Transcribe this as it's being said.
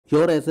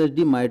Your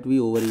SSD might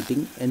be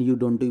overheating and you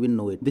don't even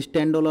know it. This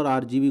 $10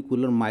 RGB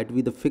cooler might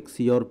be the fix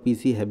your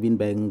PC have been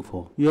begging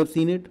for. You have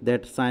seen it,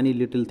 that shiny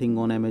little thing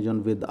on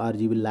Amazon with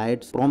RGB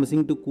lights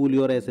promising to cool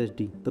your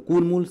SSD. The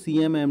COOLMOON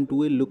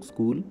CM-M2A looks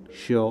cool,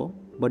 sure,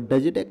 but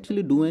does it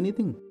actually do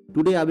anything?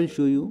 Today I will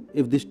show you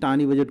if this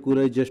tiny budget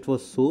cooler is just for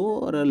show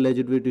or a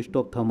legit way to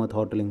stop thermal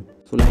throttling.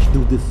 So let's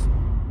do this.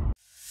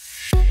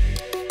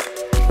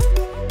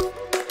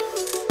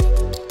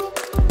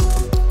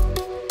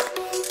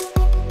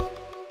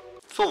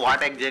 So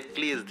what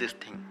exactly is this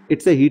thing?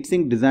 It's a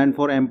heatsink designed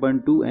for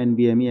M.2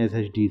 NVMe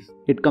SSDs.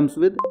 It comes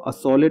with a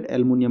solid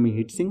aluminum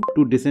heatsink,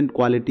 two decent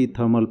quality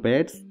thermal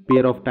pads,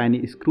 pair of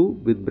tiny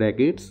screw with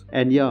brackets,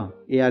 and yeah,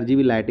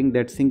 ARGB lighting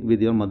that sync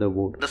with your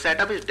motherboard. The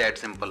setup is that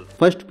simple.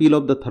 First, peel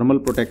off the thermal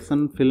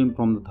protection film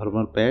from the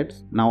thermal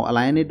pads. Now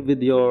align it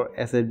with your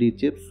SSD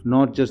chips,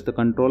 not just the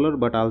controller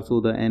but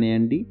also the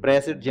NAND.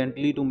 Press it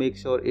gently to make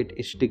sure it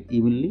sticks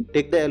evenly.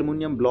 Take the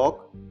aluminum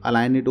block,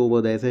 align it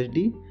over the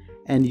SSD,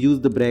 and use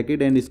the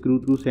bracket and screw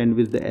through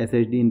sandwich the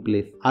SSD in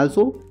place.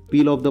 Also,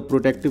 peel off the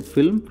protective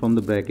film from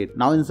the bracket.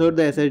 Now insert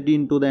the SSD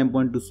into the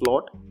M.2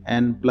 slot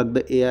and plug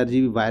the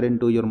ARGB wire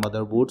into your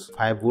motherboard's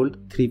 5V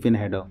 3-pin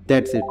header.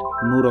 That's it,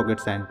 no rocket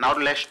science. Now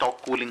let's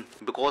talk cooling,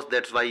 because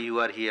that's why you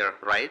are here,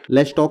 right?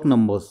 Let's talk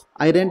numbers.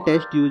 I ran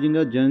test using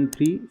a Gen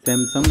 3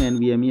 Samsung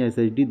NVMe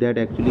SSD that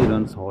actually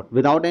runs hot.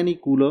 Without any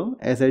cooler,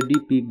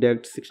 SSD peaked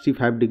at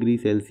 65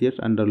 degrees Celsius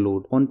under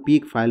load on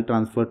peak file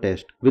transfer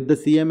test. With the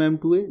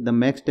CM-M2A, the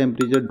max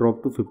temperature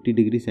dropped to 50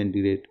 degrees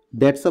centigrade.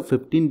 That's a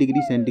 15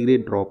 degrees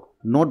centigrade drop.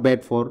 Not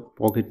bad for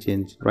pocket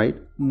change, right?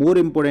 More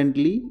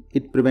importantly,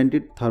 it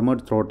prevented thermal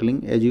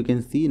throttling. As you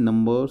can see,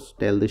 numbers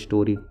tell the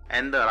story.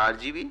 And the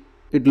RGB?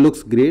 It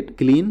looks great,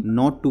 clean,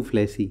 not too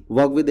flashy.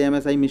 Work with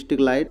MSI Mystic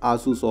Light,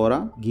 ASUS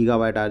Aura,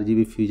 Gigabyte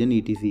RGB Fusion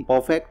etc.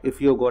 Perfect if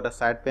you got a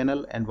side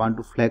panel and want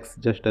to flex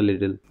just a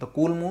little. The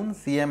COOLMOON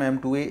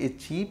CM-M2A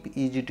is cheap,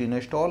 easy to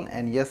install,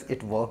 and yes,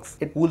 it works.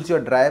 It cools your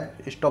drive,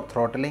 stop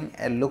throttling,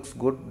 and looks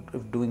good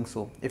if doing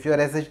so. If your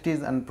SSD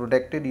is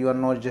unprotected, you are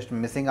not just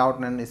missing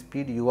out on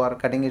speed, you are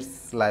cutting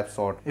its life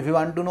short. If you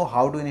want to know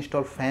how to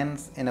install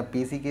fans in a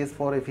PC case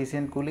for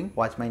efficient cooling,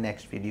 watch my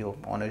next video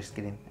on your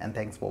screen, and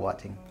thanks for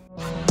watching.